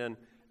of Canaan,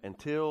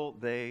 until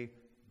they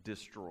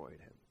destroyed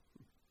him.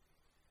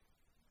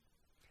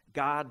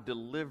 God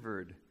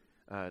delivered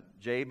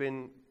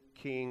Jabin,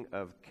 king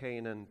of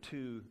Canaan,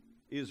 to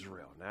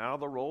Israel. Now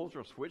the roles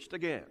are switched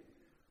again.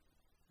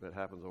 That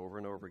happens over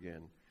and over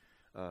again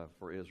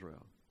for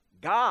Israel.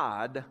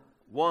 God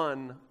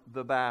won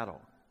the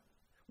battle.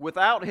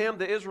 Without him,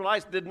 the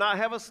Israelites did not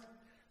have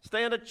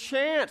stand a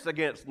chance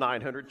against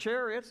 900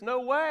 chariots. No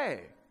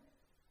way.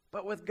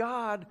 But with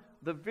God,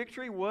 the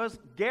victory was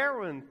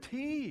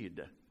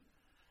guaranteed.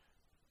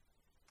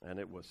 And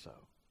it was so.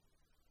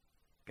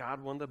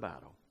 God won the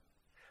battle.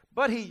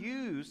 But he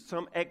used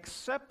some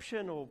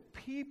exceptional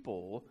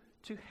people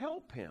to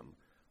help him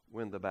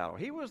win the battle.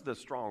 He was the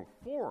strong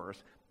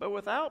force, but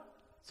without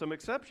some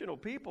exceptional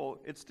people,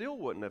 it still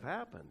wouldn't have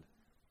happened.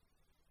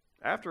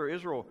 After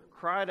Israel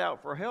cried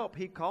out for help,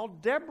 he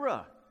called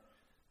Deborah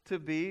to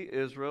be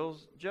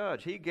Israel's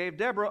judge. He gave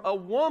Deborah, a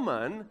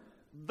woman,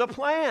 the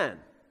plan.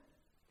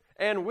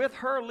 And with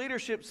her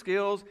leadership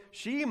skills,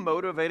 she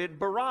motivated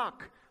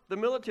Barak, the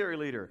military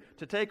leader,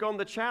 to take on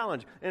the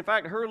challenge. In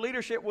fact, her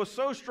leadership was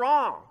so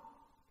strong,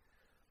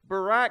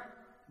 Barak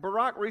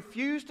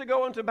refused to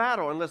go into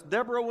battle unless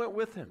Deborah went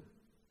with him,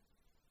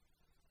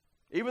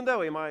 even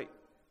though he might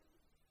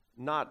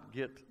not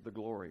get the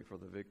glory for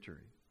the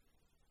victory.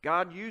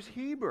 God used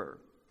Heber,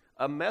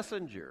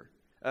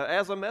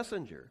 as a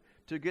messenger,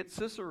 to get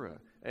Sisera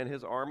and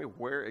his army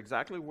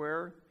exactly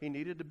where he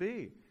needed to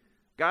be.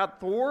 God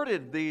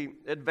thwarted the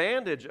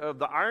advantage of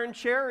the iron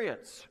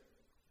chariots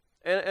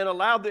and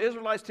allowed the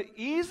Israelites to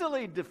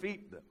easily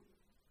defeat them,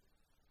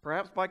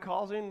 perhaps by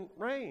causing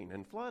rain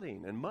and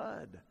flooding and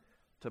mud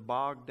to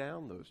bog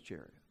down those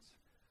chariots.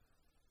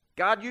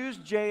 God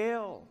used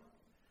Jael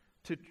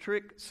to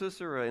trick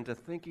Sisera into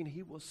thinking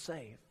he was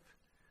safe.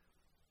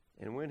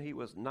 And when he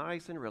was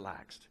nice and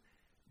relaxed,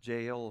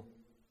 Jael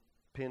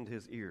pinned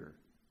his ear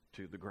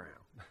to the ground.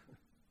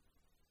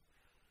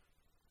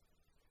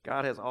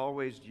 God has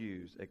always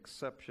used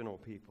exceptional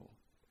people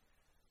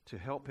to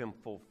help him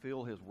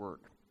fulfill his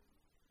work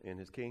in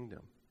his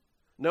kingdom.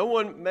 No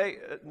one may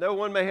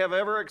have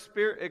ever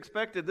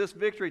expected this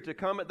victory to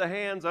come at the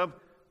hands of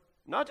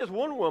not just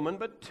one woman,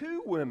 but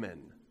two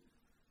women.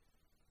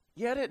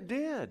 Yet it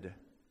did.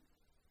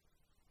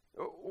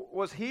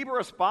 Was Heber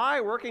a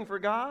spy working for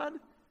God,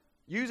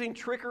 using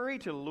trickery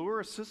to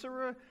lure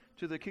Sisera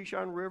to the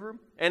Kishon River,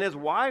 and his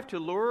wife to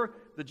lure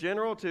the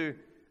general to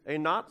a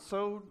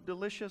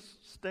not-so-delicious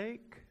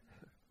steak?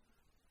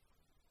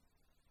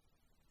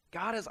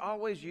 God has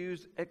always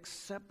used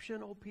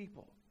exceptional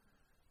people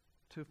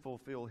to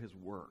fulfill his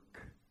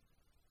work.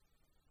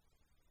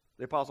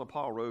 The Apostle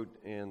Paul wrote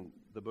in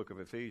the book of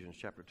Ephesians,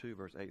 chapter 2,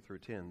 verse 8 through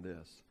 10,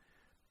 this: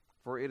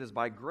 For it is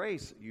by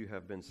grace you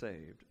have been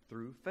saved,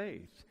 through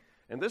faith.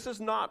 And this is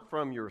not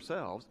from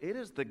yourselves, it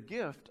is the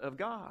gift of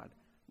God,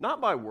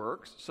 not by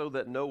works, so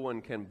that no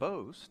one can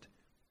boast.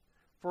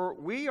 For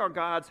we are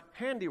God's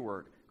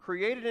handiwork,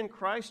 created in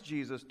Christ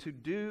Jesus to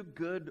do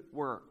good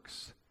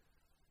works,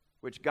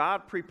 which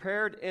God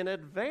prepared in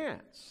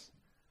advance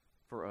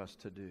for us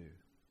to do.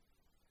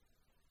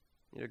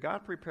 You know,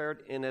 God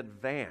prepared in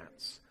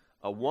advance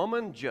a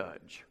woman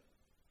judge,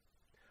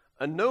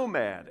 a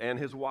nomad and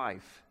his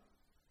wife,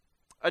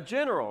 a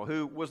general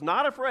who was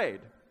not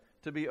afraid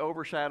to be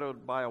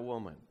overshadowed by a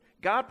woman.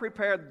 God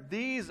prepared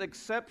these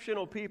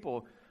exceptional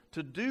people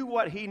to do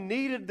what he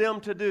needed them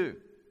to do,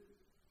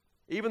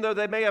 even though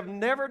they may have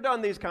never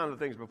done these kind of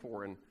things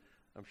before. And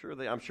I'm sure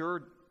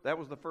that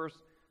was the first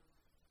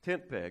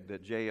tent peg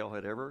that Jael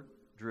had ever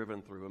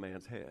driven through a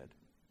man's head.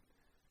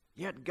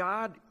 Yet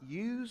God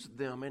used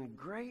them in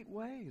great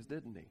ways,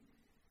 didn't he?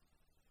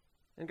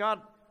 And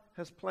God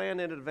has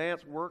planned in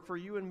advance work for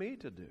you and me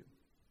to do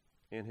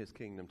in his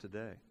kingdom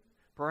today.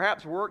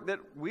 Perhaps work that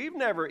we've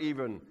never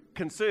even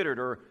considered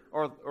or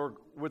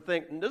would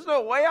think, there's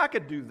no way I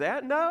could do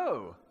that.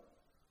 No.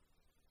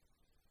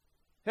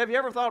 Have you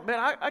ever thought, man,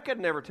 I could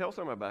never tell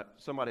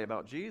somebody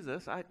about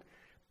Jesus.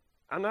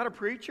 I'm not a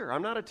preacher.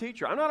 I'm not a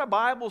teacher. I'm not a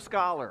Bible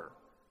scholar.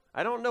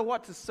 I don't know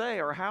what to say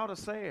or how to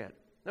say it.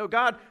 No,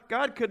 God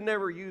could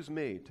never use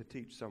me to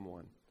teach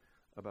someone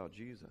about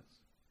Jesus.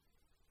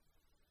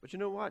 But you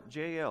know what?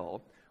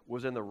 Jael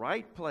was in the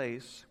right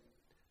place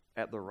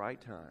at the right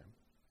time.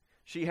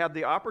 She had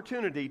the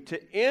opportunity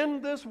to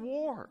end this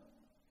war.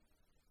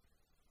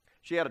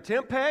 She had a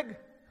tent peg.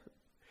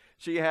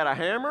 She had a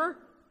hammer.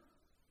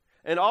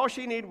 And all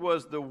she needed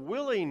was the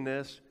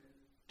willingness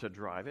to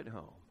drive it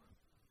home.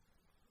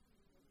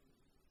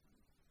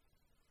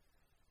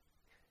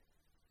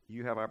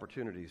 You have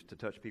opportunities to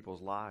touch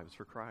people's lives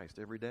for Christ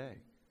every day.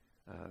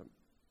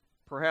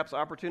 Perhaps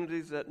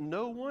opportunities that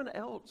no one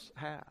else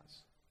has.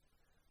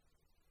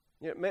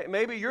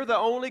 Maybe you're the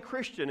only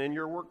Christian in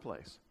your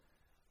workplace.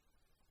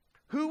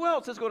 Who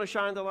else is going to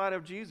shine the light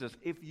of Jesus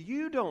if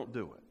you don't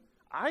do it?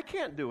 I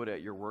can't do it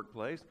at your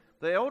workplace.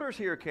 The elders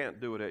here can't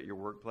do it at your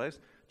workplace.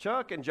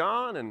 Chuck and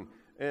John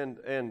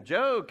and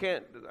Joe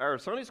can't, our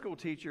Sunday school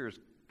teachers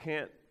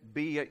can't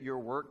be at your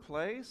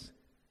workplace.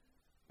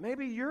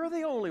 Maybe you're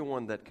the only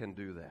one that can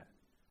do that.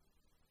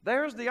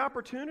 There's the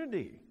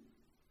opportunity.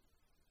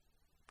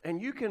 And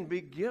you can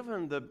be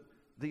given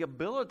the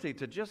ability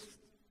to just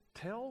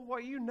tell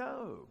what you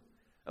know.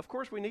 Of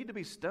course, we need to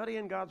be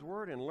studying God's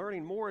Word and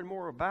learning more and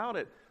more about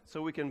it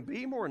so we can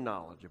be more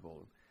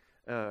knowledgeable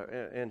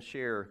and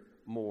share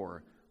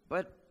more.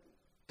 But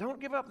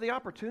don't give up the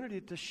opportunity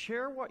to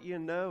share what you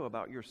know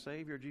about your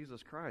Savior,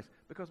 Jesus Christ,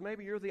 because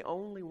maybe you're the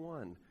only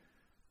one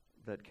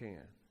that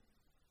can.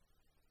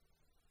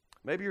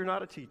 Maybe you're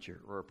not a teacher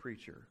or a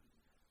preacher,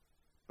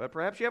 but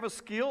perhaps you have a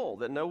skill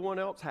that no one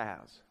else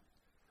has,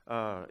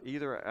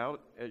 either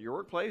out at your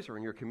workplace or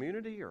in your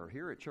community or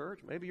here at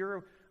church. Maybe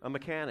you're a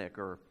mechanic,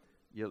 or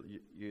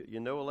you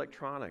know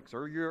electronics,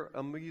 or you're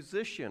a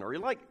musician, or you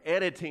like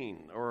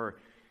editing, or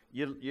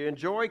you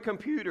enjoy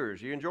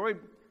computers, you enjoy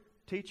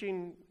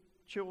teaching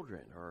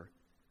children or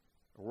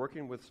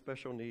working with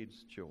special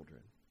needs children.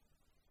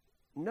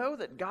 Know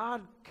that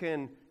God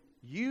can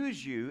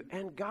use you,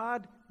 and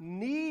God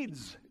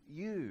needs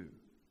you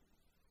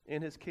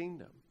in his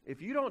kingdom.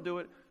 If you don't do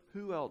it,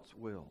 who else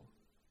will?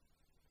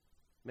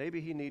 Maybe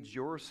he needs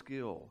your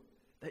skill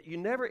that you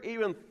never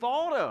even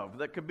thought of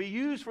that could be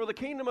used for the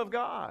kingdom of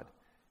God.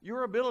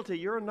 Your ability,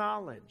 your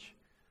knowledge.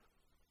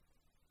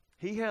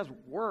 He has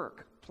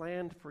work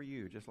planned for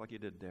you, just like he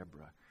did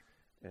Deborah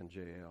and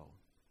Jael.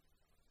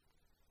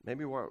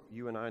 Maybe what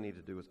you and I need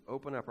to do is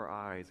open up our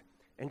eyes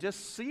and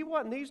just see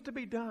what needs to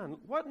be done.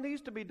 What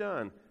needs to be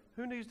done?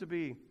 Who needs to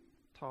be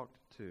talked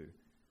to?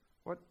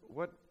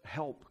 What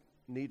help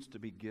needs to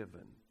be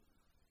given?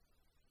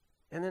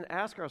 And then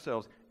ask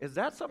ourselves, is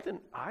that something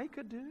I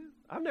could do?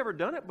 I've never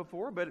done it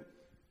before, but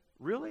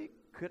really,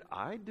 could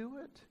I do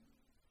it?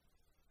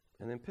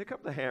 And then pick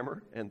up the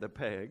hammer and the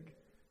peg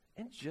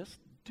and just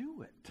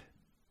do it.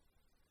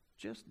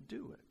 Just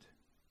do it.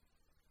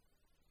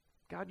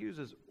 God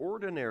uses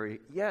ordinary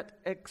yet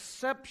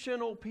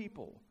exceptional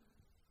people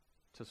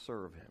to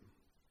serve him.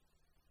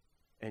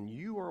 And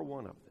you are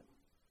one of them.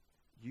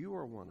 You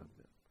are one of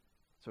them.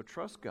 So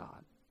trust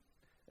God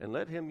and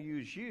let him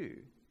use you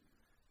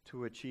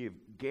to achieve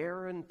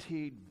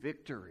guaranteed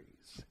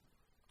victories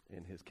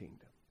in his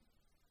kingdom.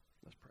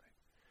 Let's pray.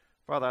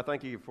 Father, I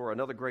thank you for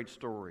another great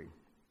story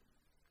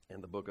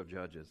in the book of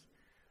Judges.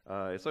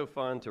 It's so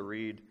fun to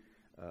read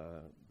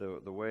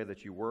the way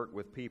that you work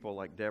with people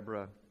like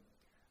Deborah,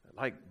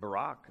 like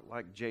Barak,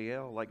 like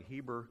Jael, like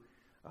Heber.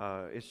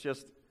 It's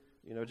just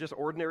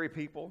ordinary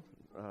people,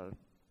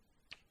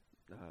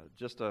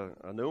 just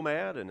a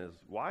nomad and his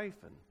wife,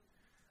 and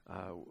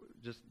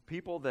just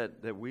people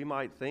that we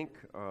might think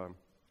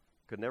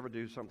could never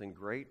do something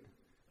great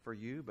for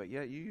you, but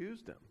yet you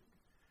used them.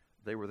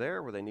 They were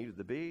there where they needed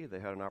to be. They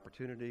had an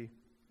opportunity,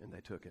 and they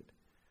took it.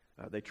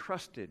 They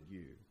trusted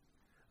you.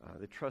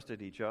 They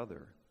trusted each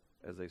other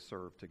as they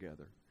served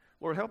together.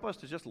 Lord, help us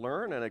to just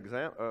learn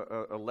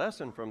a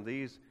lesson from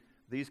these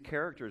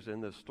characters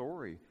in this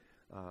story,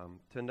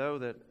 to know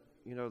that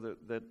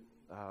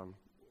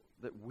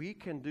that we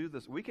can do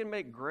this. We can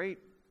make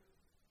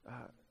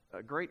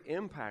a great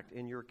impact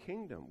in your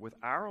kingdom with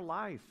our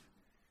life,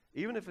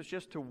 even if it's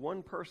just to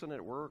one person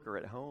at work or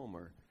at home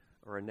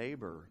or a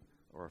neighbor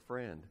or a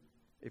friend.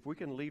 If we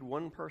can lead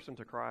one person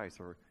to Christ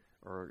or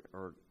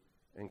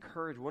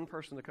encourage one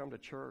person to come to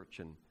church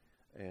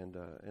and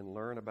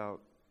learn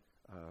about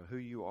who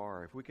you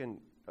are, if we can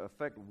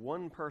affect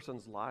one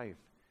person's life,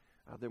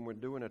 then we're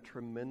doing a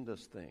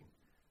tremendous thing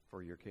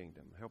for your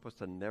kingdom. Help us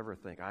to never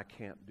think, I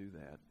can't do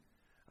that.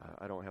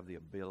 I don't have the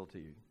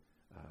ability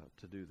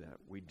to do that.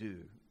 We do.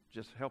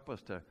 Just help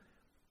us to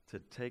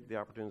take the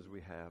opportunities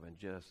we have and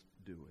just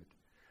do it.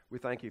 We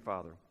thank you,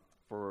 Father,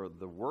 for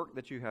the work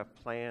that you have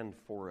planned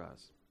for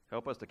us.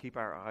 Help us to keep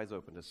our eyes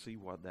open to see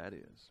what that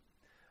is.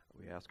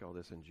 We ask all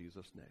this in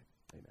Jesus' name.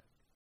 Amen.